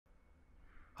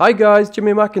Hi guys,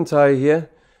 Jimmy McIntyre here.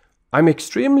 I'm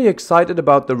extremely excited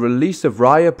about the release of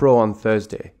Raya Pro on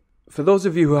Thursday. For those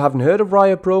of you who haven't heard of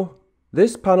Raya Pro,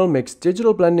 this panel makes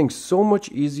digital blending so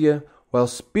much easier while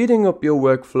speeding up your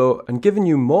workflow and giving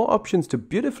you more options to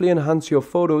beautifully enhance your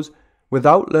photos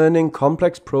without learning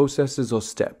complex processes or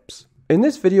steps. In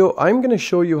this video, I'm going to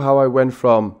show you how I went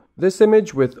from this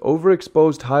image with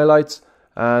overexposed highlights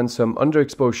and some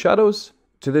underexposed shadows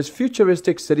to this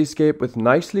futuristic cityscape with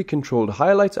nicely controlled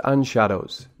highlights and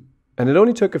shadows. And it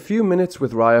only took a few minutes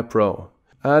with Raya Pro.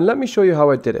 And let me show you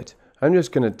how I did it. I'm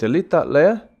just going to delete that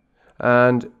layer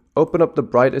and open up the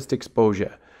brightest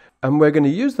exposure. And we're going to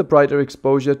use the brighter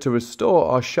exposure to restore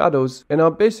our shadows in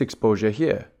our base exposure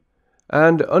here.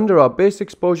 And under our base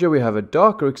exposure we have a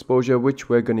darker exposure which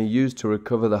we're going to use to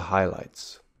recover the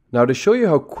highlights. Now to show you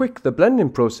how quick the blending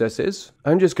process is,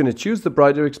 I'm just going to choose the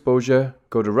brighter exposure,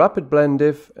 go to Rapid Blend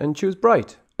If and choose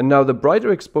Bright. And now the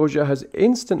brighter exposure has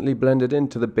instantly blended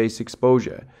into the base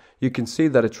exposure. You can see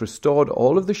that it's restored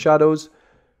all of the shadows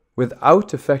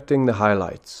without affecting the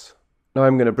highlights. Now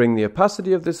I'm going to bring the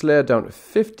opacity of this layer down to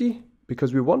 50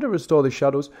 because we want to restore the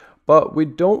shadows, but we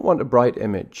don't want a bright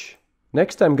image.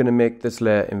 Next I'm going to make this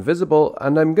layer invisible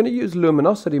and I'm going to use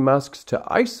luminosity masks to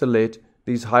isolate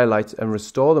these highlights and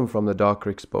restore them from the darker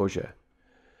exposure.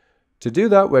 To do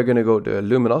that, we're going to go to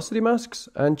luminosity masks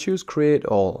and choose create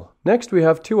all. Next we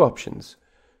have two options.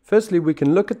 Firstly, we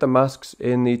can look at the masks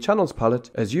in the channels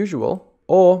palette as usual,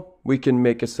 or we can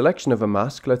make a selection of a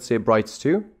mask, let's say brights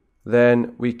 2.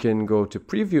 Then we can go to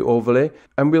preview overlay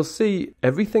and we'll see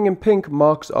everything in pink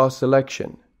marks our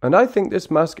selection. And I think this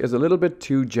mask is a little bit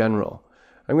too general.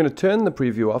 I'm going to turn the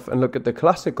preview off and look at the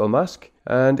classical mask,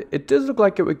 and it does look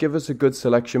like it would give us a good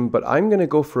selection, but I'm going to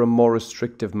go for a more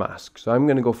restrictive mask. So I'm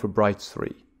going to go for Brights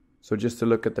 3. So just to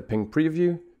look at the pink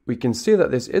preview, we can see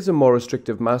that this is a more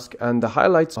restrictive mask and the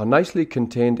highlights are nicely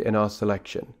contained in our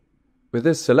selection. With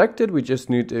this selected, we just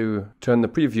need to turn the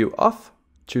preview off,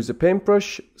 choose a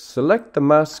paintbrush, select the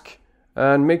mask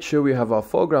and make sure we have our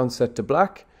foreground set to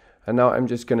black. And now I'm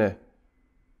just going to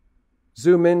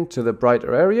zoom in to the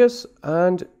brighter areas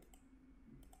and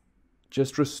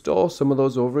just restore some of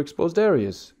those overexposed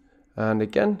areas. And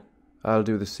again, I'll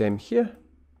do the same here.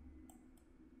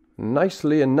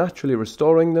 Nicely and naturally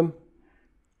restoring them.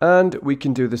 And we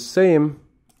can do the same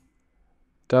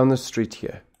down the street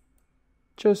here.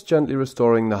 Just gently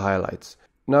restoring the highlights.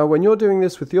 Now, when you're doing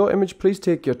this with your image, please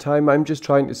take your time. I'm just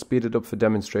trying to speed it up for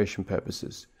demonstration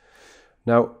purposes.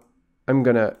 Now, I'm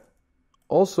going to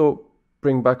also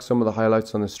bring back some of the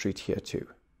highlights on the street here too.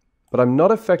 But I'm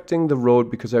not affecting the road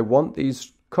because I want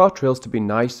these car trails to be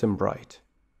nice and bright.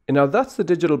 And now that's the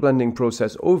digital blending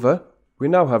process over. We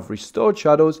now have restored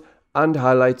shadows and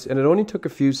highlights and it only took a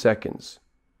few seconds.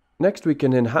 Next we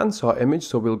can enhance our image,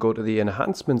 so we'll go to the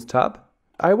Enhancements tab.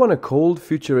 I want a cold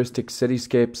futuristic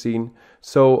cityscape scene,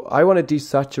 so I want to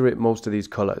desaturate most of these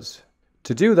colors.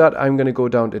 To do that, I'm going to go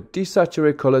down to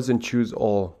Desaturate Colors and choose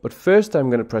All. But first, I'm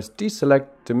going to press Deselect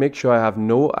to make sure I have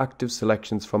no active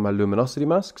selections from my luminosity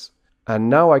masks.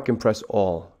 And now I can press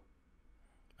All.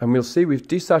 And we'll see we've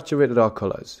desaturated our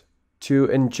colors. To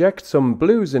inject some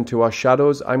blues into our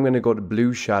shadows, I'm going to go to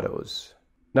Blue Shadows.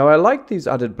 Now I like these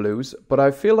added blues, but I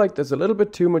feel like there's a little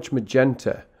bit too much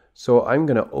magenta. So I'm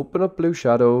going to open up Blue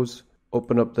Shadows,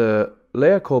 open up the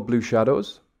layer called Blue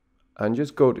Shadows, and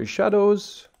just go to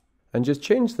Shadows, and just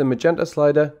change the magenta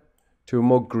slider to a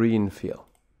more green feel.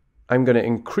 I'm going to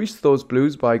increase those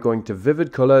blues by going to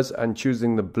vivid colors and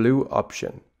choosing the blue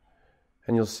option.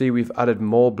 And you'll see we've added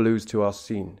more blues to our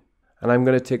scene. And I'm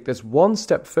going to take this one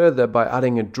step further by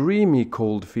adding a dreamy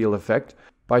cold feel effect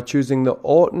by choosing the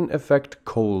Autumn Effect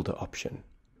Cold option.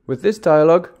 With this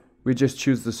dialog, we just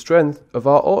choose the strength of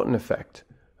our Autumn effect.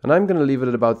 And I'm going to leave it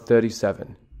at about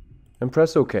 37 and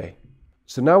press OK.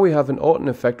 So now we have an Autumn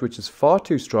effect which is far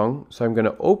too strong, so I'm going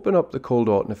to open up the cold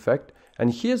Autumn effect,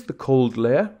 and here's the cold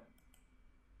layer,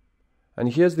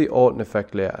 and here's the Autumn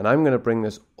effect layer, and I'm going to bring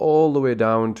this all the way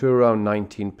down to around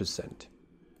 19%.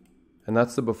 And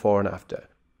that's the before and after.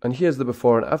 And here's the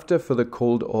before and after for the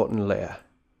cold Autumn layer.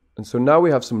 And so now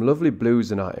we have some lovely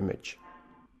blues in our image.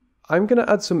 I'm going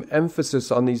to add some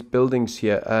emphasis on these buildings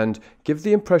here and give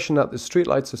the impression that the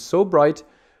streetlights are so bright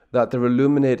that they're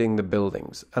illuminating the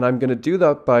buildings. And I'm going to do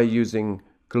that by using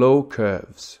glow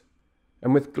curves.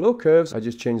 And with glow curves, I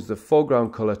just change the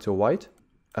foreground color to white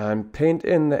and paint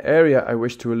in the area I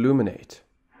wish to illuminate.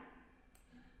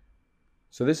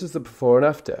 So this is the before and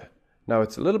after. Now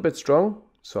it's a little bit strong,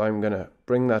 so I'm going to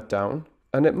bring that down.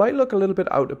 And it might look a little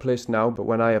bit out of place now, but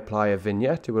when I apply a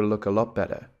vignette, it will look a lot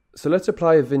better. So let's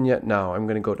apply a vignette now. I'm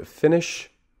going to go to Finish,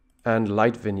 and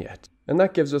light vignette. And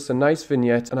that gives us a nice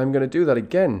vignette, and I'm going to do that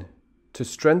again to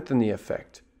strengthen the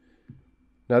effect.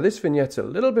 Now this vignette's a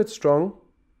little bit strong,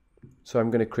 so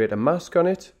I'm going to create a mask on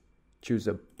it, choose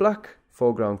a black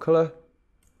foreground color,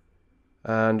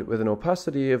 and with an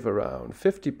opacity of around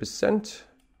 50%,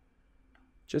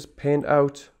 just paint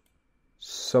out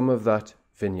some of that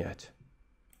vignette.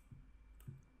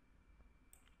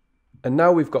 And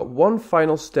now we've got one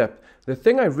final step. The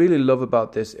thing I really love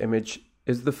about this image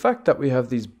is the fact that we have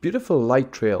these beautiful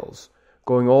light trails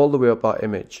going all the way up our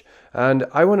image, and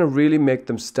I want to really make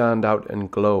them stand out and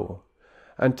glow.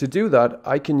 And to do that,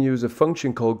 I can use a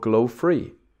function called glow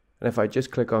free. And if I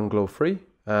just click on glow free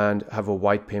and have a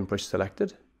white paintbrush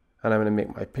selected, and I'm going to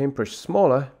make my paintbrush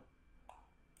smaller,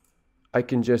 I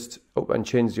can just and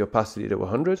change the opacity to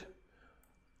 100.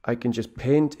 I can just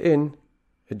paint in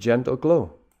a gentle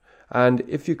glow. And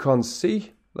if you can't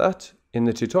see that in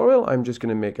the tutorial, I'm just going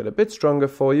to make it a bit stronger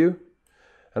for you.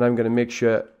 And I'm going to make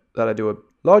sure that I do a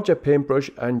larger paintbrush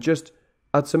and just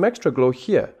add some extra glow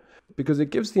here, because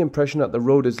it gives the impression that the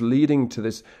road is leading to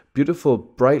this beautiful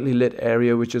brightly lit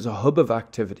area, which is a hub of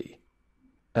activity.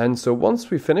 And so once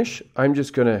we finish, I'm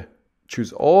just going to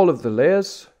choose all of the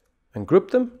layers and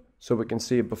group them so we can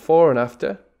see a before and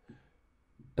after.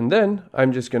 And then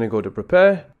I'm just going to go to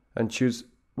prepare and choose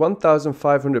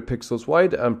 1500 pixels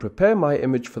wide and prepare my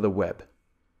image for the web.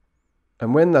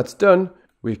 And when that's done,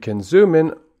 we can zoom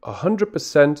in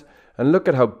 100% and look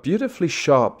at how beautifully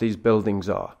sharp these buildings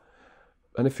are.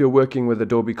 And if you're working with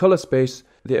Adobe Color Space,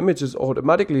 the image is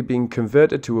automatically being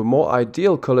converted to a more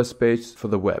ideal color space for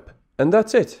the web. And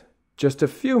that's it. Just a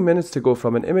few minutes to go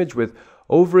from an image with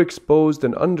overexposed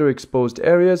and underexposed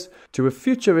areas to a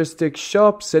futuristic,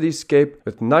 sharp cityscape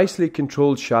with nicely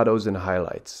controlled shadows and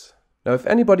highlights. Now, if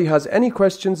anybody has any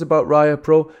questions about Raya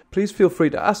Pro, please feel free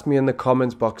to ask me in the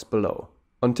comments box below.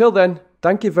 Until then,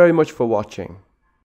 thank you very much for watching.